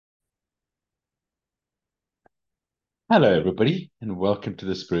Hello, everybody, and welcome to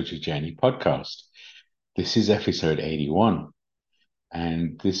the Spiritual Journey podcast. This is episode 81,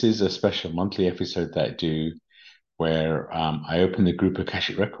 and this is a special monthly episode that I do where I open the group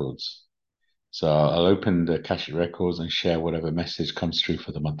Akashic Records. So I'll open the Akashic Records and share whatever message comes through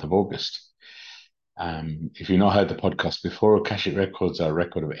for the month of August. If you've not heard the podcast before, Akashic Records are a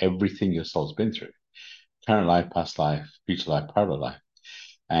record of everything your soul's been through: current life, past life, future life, parallel life.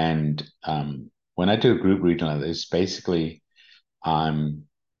 And when I do a group reading like this, basically I'm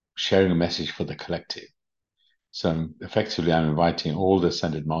sharing a message for the collective. So effectively, I'm inviting all the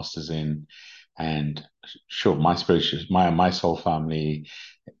ascended masters in, and sure, my spiritual, my soul family,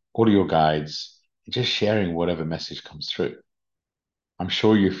 all of your guides, just sharing whatever message comes through. I'm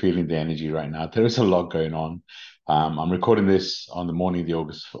sure you're feeling the energy right now. There is a lot going on. I'm recording this on the morning of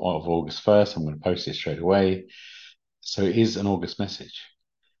August 1st. I'm going to post it straight away. So it is an August message.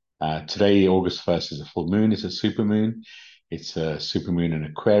 Today, August 1st, is a full moon. It's a super moon. It's a super moon in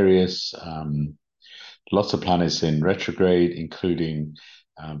Aquarius. Lots of planets in retrograde, including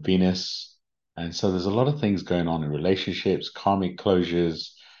Venus. And so there's a lot of things going on in relationships, karmic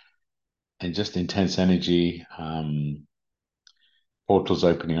closures, and just intense energy, portals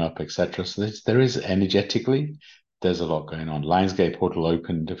opening up, etc. So there is energetically, there's a lot going on. Lionsgate portal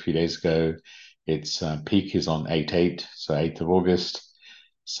opened a few days ago. Its peak is on 8/8, so 8th of August.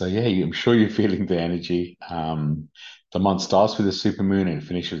 So yeah, I'm sure you're feeling the energy. The month starts with a super moon and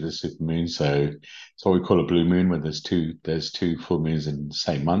finishes with a super moon. So it's what we call a blue moon, when there's two full moons in the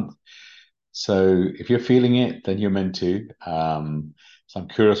same month. So if you're feeling it, then you're meant to. So I'm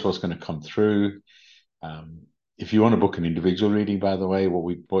curious what's going to come through. Um, if you want to book an individual reading, by the way,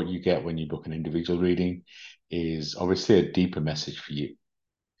 what you get when you book an individual reading is obviously a deeper message for you.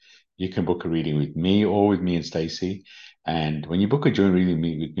 You can book a reading with me or with me and Stacey. And when you book a joint reading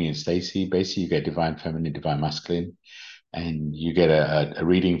with me and Stacey, basically you get divine feminine, divine masculine, and you get a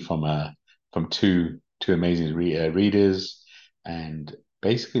reading from two amazing readers. And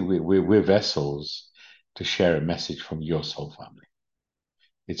basically we're vessels to share a message from your soul family.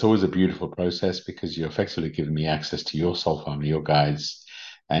 It's always a beautiful process because you're effectively giving me access to your soul family, your guides,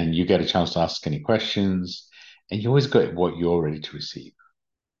 and you get a chance to ask any questions, and you always get what you're ready to receive.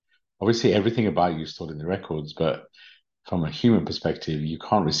 Obviously, everything about you is stored in the records, but from a human perspective, you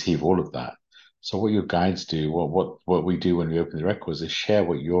can't receive all of that. So what your guides do, what we do when we open the records, is share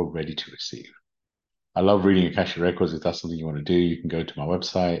what you're ready to receive. I love reading Akashic Records. If that's something you want to do, you can go to my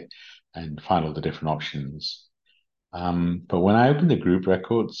website and find all the different options. But when I open the group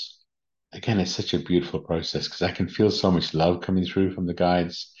records, again, it's such a beautiful process because I can feel so much love coming through from the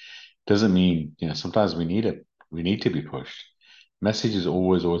guides. Doesn't mean, sometimes we need it. We need to be pushed. Message is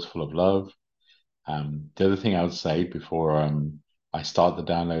always full of love. The other thing I would say before I start the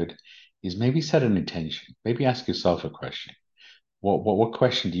download is maybe set an intention. Maybe ask yourself a question. What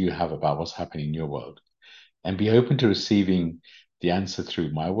question do you have about what's happening in your world? And be open to receiving the answer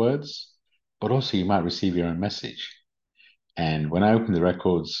through my words, but also you might receive your own message. And when I open the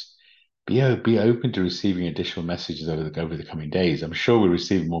records, be open to receiving additional messages over the coming days. I'm sure we're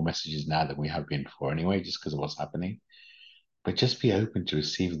receiving more messages now than we have been before anyway, just because of what's happening. But just be open to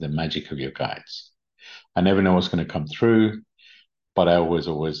receiving the magic of your guides. I never know what's going to come through, but I always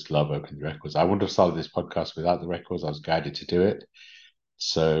love opening the records. I wouldn't have started this podcast without the records. I was guided to do it.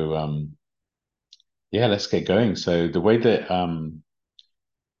 So yeah, let's get going. So the way that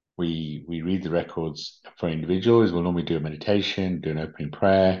we read the records for individuals, we'll normally do a meditation, do an opening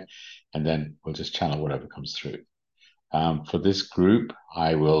prayer, and then we'll just channel whatever comes through. For this group,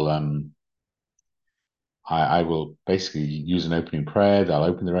 I will basically use an opening prayer. They'll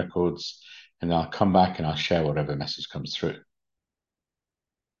open the records, and I'll come back and I'll share whatever message comes through.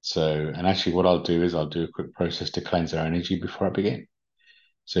 So, and actually, what I'll do is I'll do a quick process to cleanse our energy before I begin.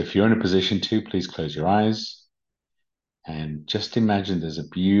 So, if you're in a position to, please close your eyes and just imagine there's a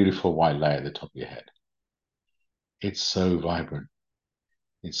beautiful white light at the top of your head. It's so vibrant.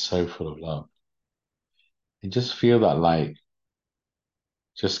 It's so full of love. And just feel that light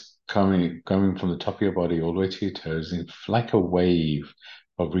just coming from the top of your body all the way to your toes. It's like a wave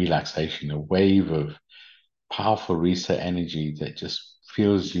of relaxation, a wave of powerful reset energy that just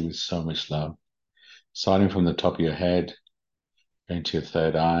fills you with so much love. Starting from the top of your head, going to your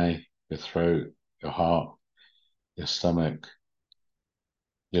third eye, your throat, your heart, your stomach,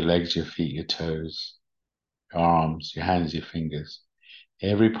 your legs, your feet, your toes, your arms, your hands, your fingers.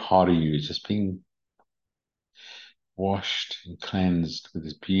 Every part of you is just being washed and cleansed with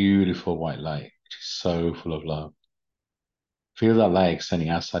this beautiful white light, which is so full of love. Feel that light extending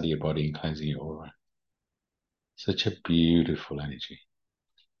outside of your body and cleansing your aura. Such a beautiful energy.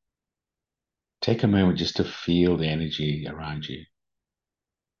 Take a moment just to feel the energy around you.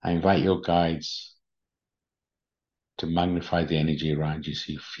 I invite your guides to magnify the energy around you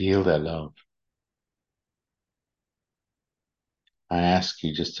so you feel their love. I ask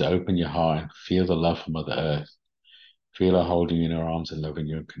you just to open your heart and feel the love from Mother Earth. Feel her holding you in her arms and loving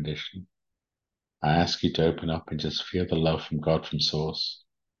you unconditionally. I ask you to open up and just feel the love from God from Source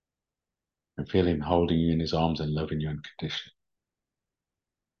and feel Him holding you in His arms and loving you unconditionally.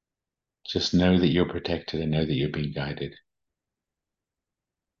 Just know that you're protected and know that you're being guided.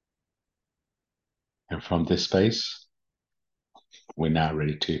 And from this space, we're now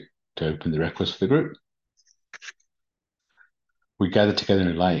ready to open the request for the group. We gather together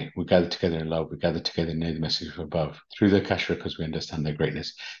in light, we gather together in love, we gather together in the message from above. Through the Akashic because we understand their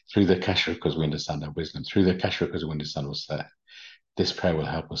greatness. Through the Akashic because we understand their wisdom. Through the Akashic because we understand what's there. This prayer will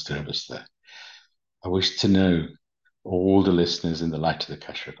help us to know what's there. I wish to know all the listeners in the light of the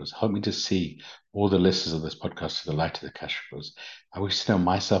Akashic. Help me to see all the listeners of this podcast in the light of the Akashic. I wish to know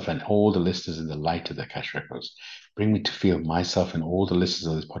myself and all the listeners in the light of the Akashic. Bring me to feel myself and all the listeners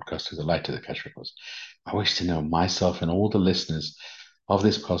of this podcast through the light of the Akashic. I wish to know myself and all the listeners of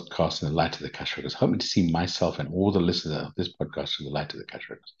this podcast in the light of the Akashic. Help me to see myself and all the listeners of this podcast through the light of the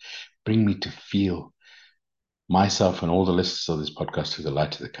Akashic. Bring me to feel myself and all the listeners of this podcast through the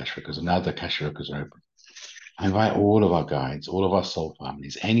light of the Akashic. And now the Akashic are open. I invite all of our guides, all of our soul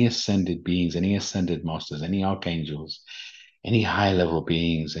families, any ascended beings, any ascended masters, any archangels, any high level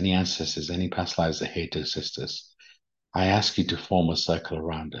beings, any ancestors, any past lives that are here to assist us. I ask you to form a circle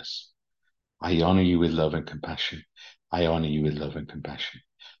around us. I honor you with love and compassion. I honor you with love and compassion.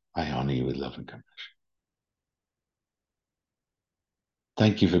 I honor you with love and compassion.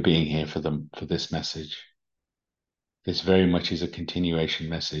 Thank you for being here for this message. This very much is a continuation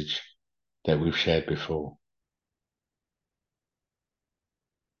message that we've shared before.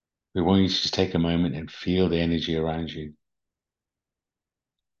 We want you to just take a moment and feel the energy around you.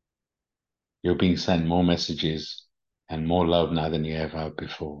 You're being sent more messages and more love now than you ever have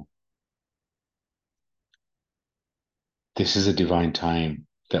before. This is a divine time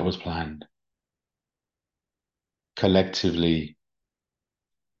that was planned. Collectively,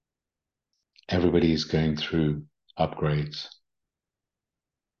 everybody is going through upgrades,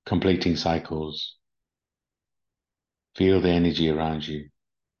 completing cycles. Feel the energy around you.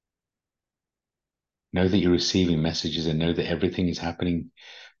 Know that you're receiving messages and know that everything is happening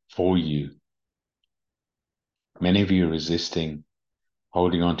for you. Many of you are resisting,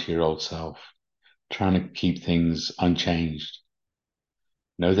 holding on to your old self, trying to keep things unchanged.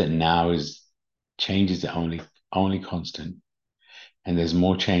 Know that now is change is the only constant, and there's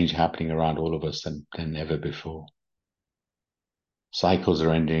more change happening around all of us than ever before. Cycles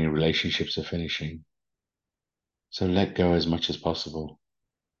are ending, relationships are finishing. So let go as much as possible.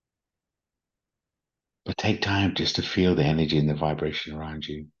 But take time just to feel the energy and the vibration around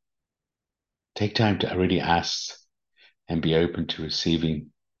you. Take time to already ask and be open to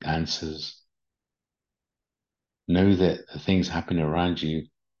receiving answers. Know that the things happening around you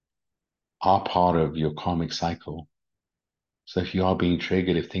are part of your karmic cycle. So if you are being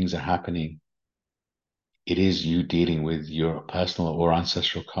triggered, if things are happening, it is you dealing with your personal or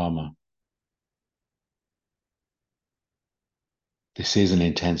ancestral karma. This is an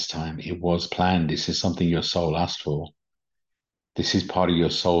intense time. It was planned. This is something your soul asked for. This is part of your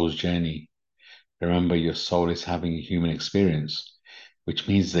soul's journey. Remember, your soul is having a human experience, which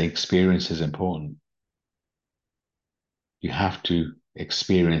means the experience is important. You have to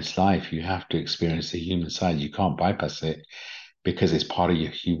experience life. You have to experience the human side. You can't bypass it because it's part of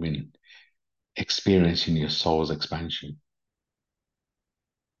your human experience in your soul's expansion.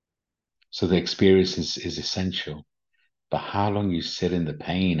 So the experience is essential. But how long you sit in the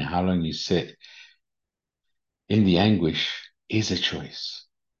pain, how long you sit in the anguish is a choice.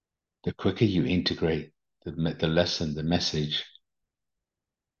 The quicker you integrate the lesson, the message,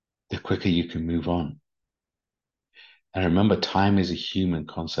 the quicker you can move on. And remember, time is a human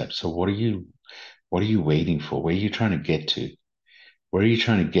concept. So what are you waiting for? Where are you trying to get to? Where are you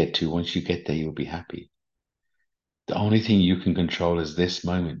trying to get to? Once you get there, you'll be happy. The only thing you can control is this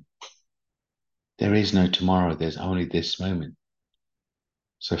moment. There is no tomorrow. There's only this moment.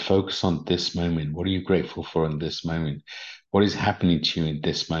 So focus on this moment. What are you grateful for in this moment? What is happening to you in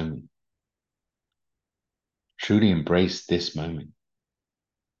this moment? Truly embrace this moment.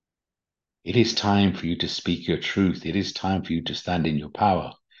 It is time for you to speak your truth. It is time for you to stand in your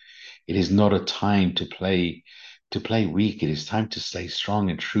power. It is not a time to play weak. It is time to stay strong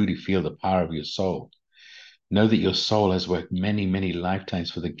and truly feel the power of your soul. Know that your soul has worked many, many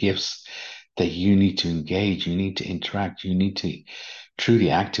lifetimes for the gifts that you need to engage. You need to interact. You need to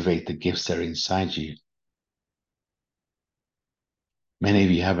Truly activate the gifts that are inside you. Many of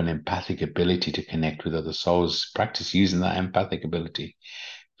you have an empathic ability to connect with other souls. Practice using that empathic ability.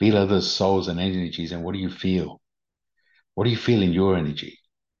 Feel other souls and energies, and what do you feel? What do you feel in your energy?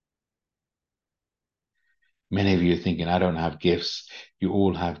 Many of you are thinking, I don't have gifts. You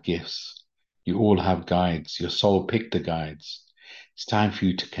all have gifts. You all have guides. Your soul picked the guides. It's time for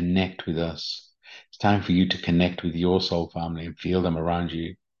you to connect with us. It's time for you to connect with your soul family and feel them around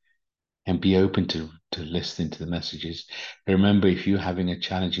you and be open to listening to the messages. Remember, if you're having a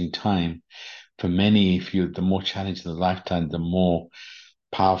challenging time, for many, if you the more challenging the lifetime, the more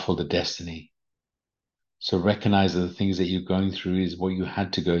powerful the destiny. So recognize that the things that you're going through is what you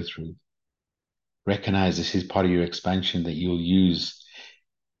had to go through. Recognize this is part of your expansion that you'll use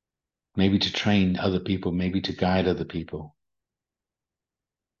maybe to train other people, maybe to guide other people.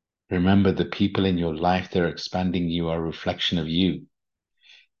 Remember, the people in your life that are expanding you are a reflection of you.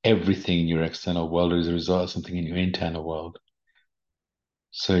 Everything in your external world is a result of something in your internal world.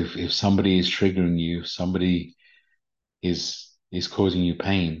 So if somebody is triggering you, somebody is causing you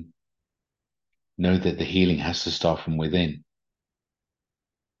pain, know that the healing has to start from within.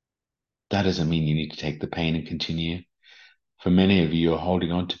 That doesn't mean you need to take the pain and continue. For many of you, you're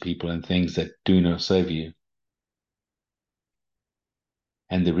holding on to people and things that do not serve you.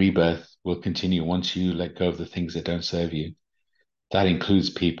 And the rebirth will continue once you let go of the things that don't serve you. That includes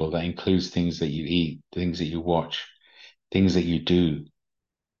people, that includes things that you eat, things that you watch, things that you do.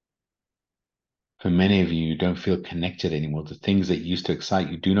 For many of you, you don't feel connected anymore. The things that used to excite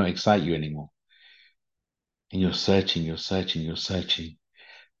you do not excite you anymore. And you're searching, you're searching, you're searching.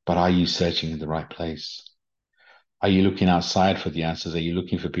 But are you searching in the right place? Are you looking outside for the answers? Are you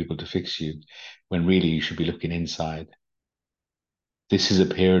looking for people to fix you when really you should be looking inside? This is a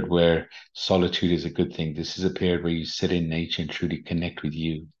period where solitude is a good thing. This is a period where you sit in nature and truly connect with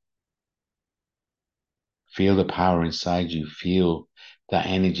you. Feel the power inside you. Feel that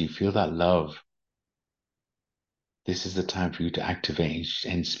energy. Feel that love. This is the time for you to activate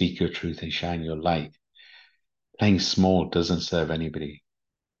and speak your truth and shine your light. Playing small doesn't serve anybody.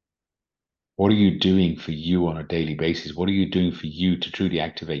 What are you doing for you on a daily basis? What are you doing for you to truly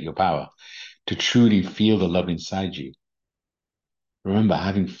activate your power, to truly feel the love inside you? Remember,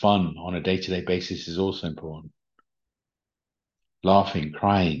 having fun on a day-to-day basis is also important. Laughing,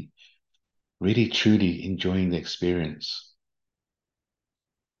 crying, really truly enjoying the experience.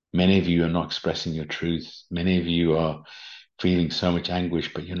 Many of you are not expressing your truth. Many of you are feeling so much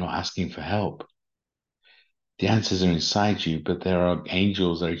anguish, but you're not asking for help. The answers are inside you, but there are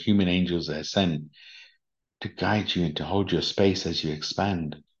angels, there are human angels that are sent to guide you and to hold your space as you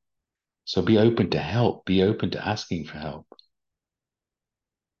expand. So be open to help, be open to asking for help.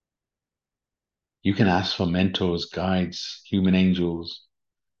 You can ask for mentors, guides, human angels,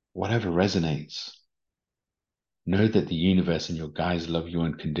 whatever resonates. Know that the universe and your guides love you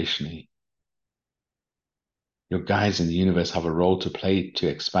unconditionally. Your guides in the universe have a role to play to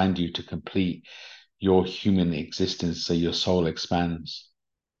expand you, to complete your human existence so your soul expands.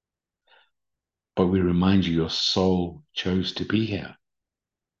 But we remind you, your soul chose to be here.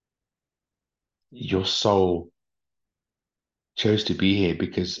 Your soul chose to be here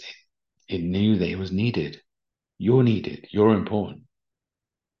because it knew that it was needed. You're needed. You're important.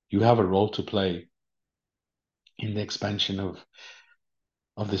 You have a role to play in the expansion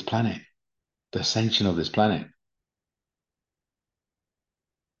of this planet, the ascension of this planet.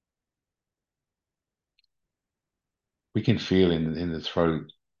 We can feel in the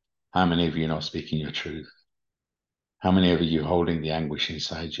throat how many of you are not speaking your truth. How many of you are holding the anguish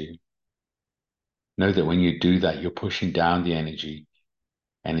inside you? Know that when you do that, you're pushing down the energy,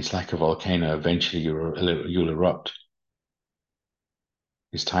 and it's like a volcano. Eventually, you'll erupt.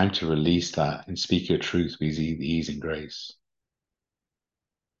 It's time to release that and speak your truth with ease and grace.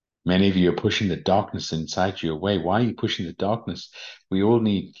 Many of you are pushing the darkness inside you away. Why are you pushing the darkness? We all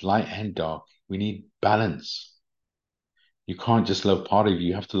need light and dark. We need balance. You can't just love part of you.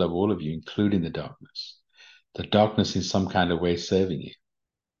 You have to love all of you, including the darkness. The darkness in some kind of way is serving you.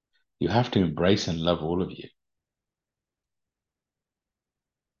 You have to embrace and love all of you.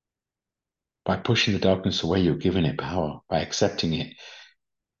 By pushing the darkness away, you're giving it power. By accepting it,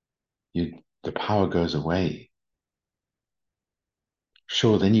 the power goes away.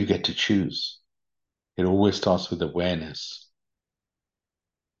 Sure, then you get to choose. It always starts with awareness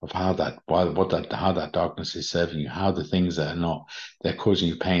of how that darkness is serving you, how the things that are not, they're causing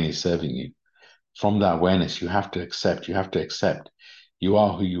you pain is serving you. From that awareness, you have to accept. You have to accept. You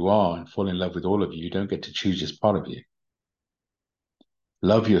are who you are and fall in love with all of you. You don't get to choose just part of you.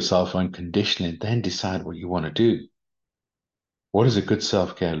 Love yourself unconditionally and then decide what you want to do. What does a good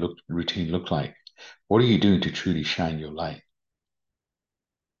self-care routine look like? What are you doing to truly shine your light?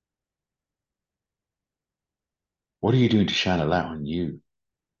 What are you doing to shine a light on you?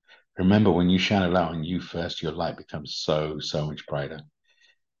 Remember, when you shine a light on you first, your light becomes so much brighter.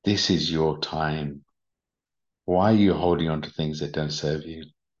 This is your time. Why are you holding on to things that don't serve you?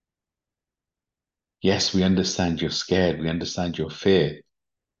 Yes, we understand you're scared. We understand your fear.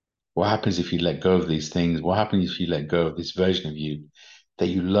 What happens if you let go of these things? What happens if you let go of this version of you that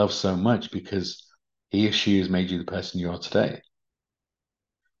you love so much because he or she has made you the person you are today?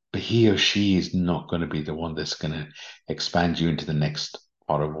 But he or she is not going to be the one that's going to expand you into the next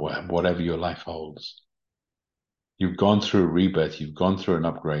part of whatever your life holds. You've gone through a rebirth, you've gone through an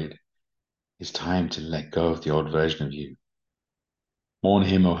upgrade. It's time to let go of the old version of you. Mourn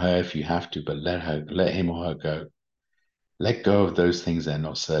him or her if you have to, but let him or her go. Let go of those things that are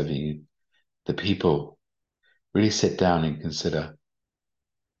not serving you. The people, really sit down and consider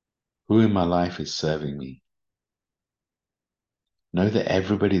who in my life is serving me. Know that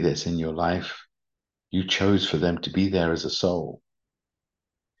everybody that's in your life, you chose for them to be there as a soul,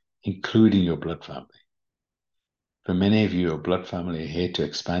 including your blood family. For many of you, your blood family are here to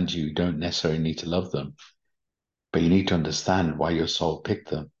expand you. You don't necessarily need to love them, but you need to understand why your soul picked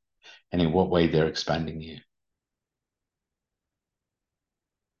them and in what way they're expanding you.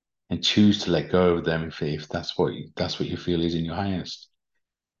 And choose to let go of them if that's what you feel is in your highest.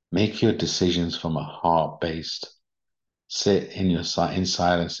 Make your decisions from a heart based. Sit in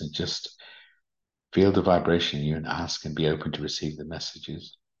silence and just feel the vibration in you and ask and be open to receive the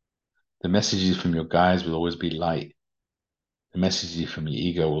messages. The messages from your guides will always be light. The messages from your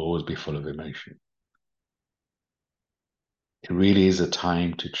ego will always be full of emotion. It really is a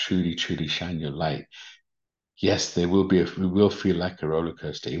time to truly shine your light. Yes, it will feel like a roller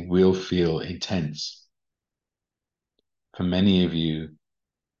coaster. It will feel intense. For many of you,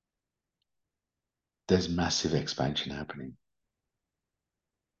 there's massive expansion happening.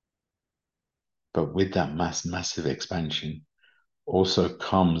 But with that massive expansion also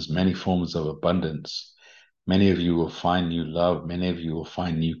comes many forms of abundance. Many of you will find new love. Many of you will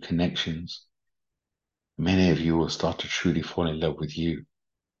find new connections. Many of you will start to truly fall in love with you.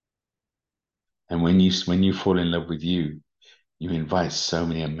 And when you fall in love with you, you invite so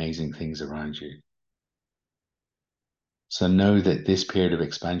many amazing things around you. So know that this period of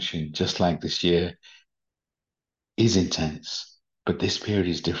expansion, just like this year, is intense, but this period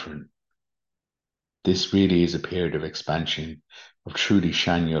is different. This really is a period of expansion, of truly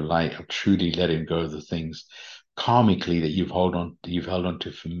shining your light, of truly letting go of the things karmically that you've held on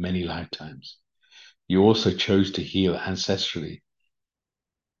to for many lifetimes. You also chose to heal ancestrally.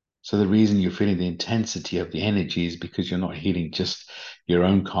 So the reason you're feeling the intensity of the energy is because you're not healing just your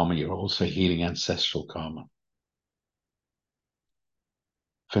own karma, you're also healing ancestral karma.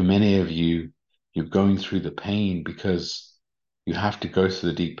 For many of you, you're going through the pain because you have to go through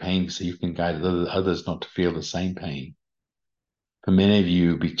the deep pain so you can guide others not to feel the same pain. For many of you,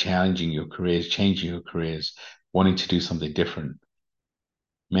 you'll be challenging your careers, changing your careers, wanting to do something different.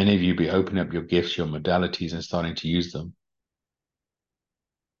 Many of you will be opening up your gifts, your modalities, and starting to use them.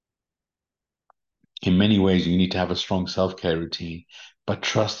 In many ways, you need to have a strong self-care routine, but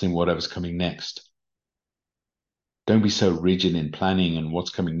trust in whatever's coming next. Don't be so rigid in planning and what's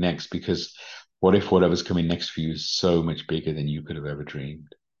coming next, because what if whatever's coming next for you is so much bigger than you could have ever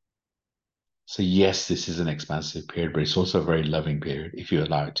dreamed? So yes, this is an expansive period, but it's also a very loving period if you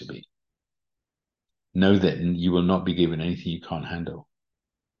allow it to be. Know that you will not be given anything you can't handle.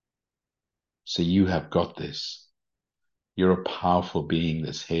 So you have got this. You're a powerful being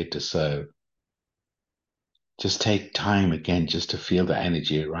that's here to serve. Just take time again just to feel the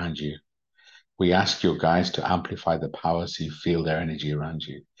energy around you. We ask your guides to amplify the power so you feel their energy around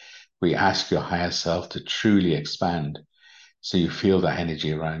you. We ask your higher self to truly expand so you feel that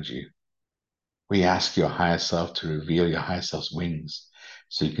energy around you. We ask your higher self to reveal your higher self's wings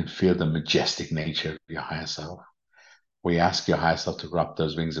so you can feel the majestic nature of your higher self. We ask your higher self to wrap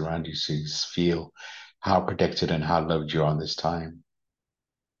those wings around you so you feel how protected and how loved you are in this time.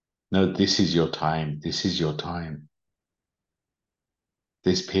 No, this is your time. This is your time.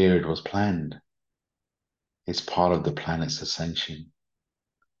 This period was planned. It's part of the planet's ascension.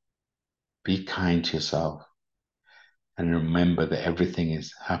 Be kind to yourself and remember that everything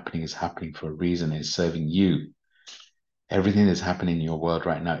is happening for a reason. It's serving you. Everything that's happening in your world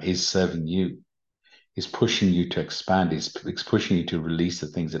right now is serving you. It's pushing you to expand. It's pushing you to release the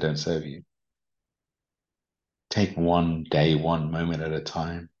things that don't serve you. Take one day, one moment at a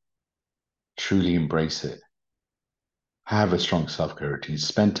time. Truly embrace it. Have a strong self-care routine.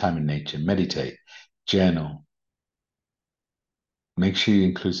 Spend time in nature. Meditate. Journal. Make sure you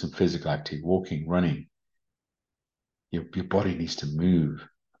include some physical activity, walking, running. Your body needs to move.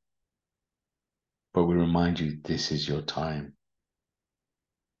 But we remind you, this is your time.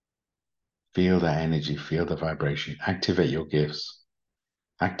 Feel that energy, feel the vibration, activate your gifts,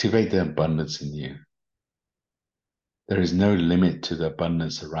 activate the abundance in you. There is no limit to the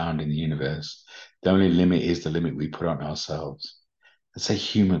abundance around in the universe. The only limit is the limit we put on ourselves. It's a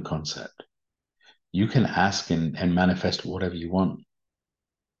human concept. You can ask and manifest whatever you want,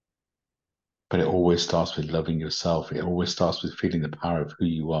 but it always starts with loving yourself. It always starts with feeling the power of who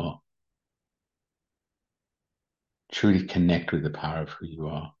you are. Truly connect with the power of who you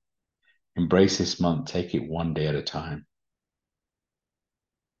are. Embrace this month. Take it one day at a time.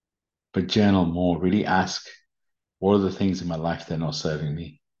 But journal more. Really ask, what are the things in my life that are not serving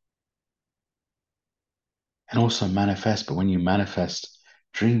me? And also manifest. But when you manifest,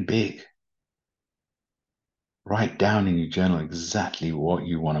 dream big. Write down in your journal exactly what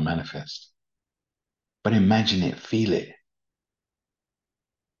you want to manifest. But imagine it, feel it,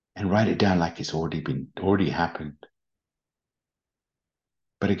 and write it down like it's already happened.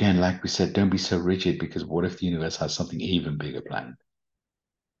 But again, like we said, don't be so rigid, because what if the universe has something even bigger planned?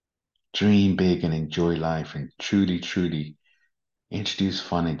 Dream big and enjoy life and truly, truly introduce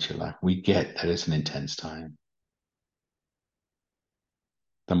fun into your life. We get that it's an intense time.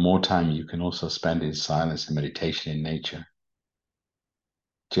 The more time you can also spend in silence and meditation in nature.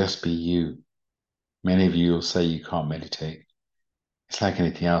 Just be you. Many of you will say you can't meditate. It's like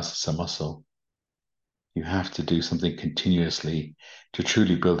anything else, it's a muscle. You have to do something continuously to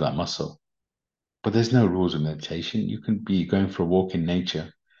truly build that muscle. But there's no rules of meditation. You can be going for a walk in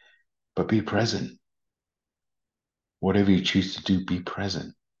nature, but be present. Whatever you choose to do, be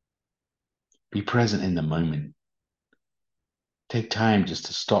present. Be present in the moment. Take time just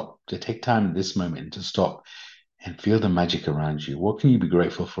to stop, to take time in this moment to stop and feel the magic around you. What can you be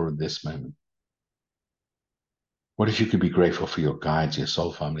grateful for in this moment? What if you could be grateful for your guides, your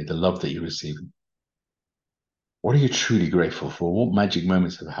soul family, the love that you're receiving? What are you truly grateful for? What magic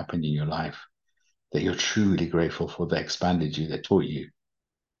moments have happened in your life that you're truly grateful for, that expanded you, that taught you?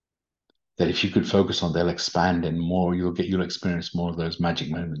 That if you could focus on, they'll expand, and more, you'll experience more of those magic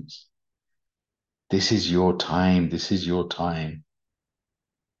moments. This is your time. This is your time.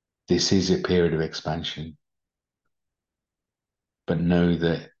 This is a period of expansion. But know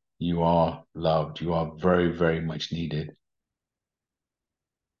that you are loved. You are very, very much needed.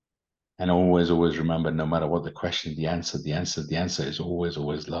 And always, always remember, no matter what the question, the answer is always,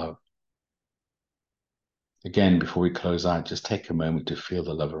 always love. Again, before we close out, just take a moment to feel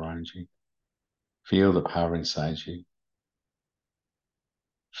the love around you. Feel the power inside you.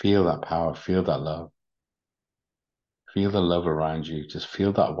 Feel that power. Feel that love. Feel the love around you. Just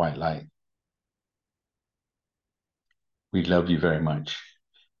feel that white light. We love you very much.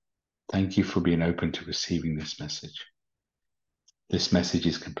 Thank you for being open to receiving this message. This message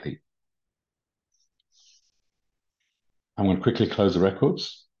is complete. I'm going to quickly close the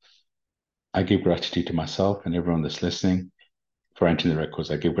records. I give gratitude to myself and everyone that's listening for entering the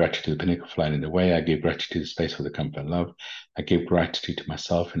records. I give gratitude to the pinnacle flying in the way. I give gratitude to the space for the comfort and love. I give gratitude to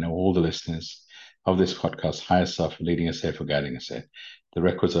myself and all the listeners of this podcast, higher self, for leading us here, for guiding us here. The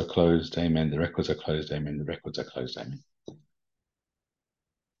records are closed. Amen. The records are closed. Amen. The records are closed. Amen.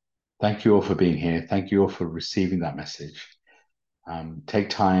 Thank you all for being here. Thank you all for receiving that message. Take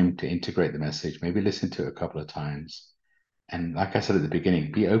time to integrate the message. Maybe listen to it a couple of times. And like I said at the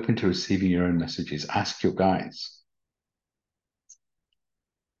beginning, be open to receiving your own messages. Ask your guides.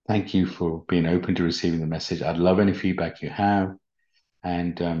 Thank you for being open to receiving the message. I'd love any feedback you have.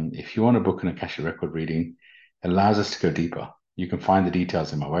 And if you want to book an Akashic record reading, it allows us to go deeper. You can find the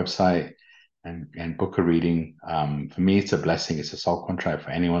details in my website and book a reading. For me, it's a blessing. It's a soul contract for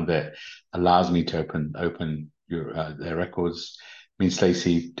anyone that allows me to open their records. Me and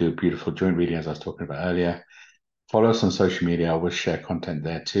Stacey do a beautiful joint reading, as I was talking about earlier. Follow us on social media. I will share content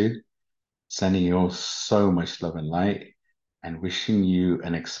there too. Sending you all so much love and light, and wishing you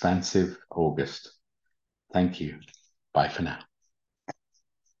an expansive August. Thank you. Bye for now.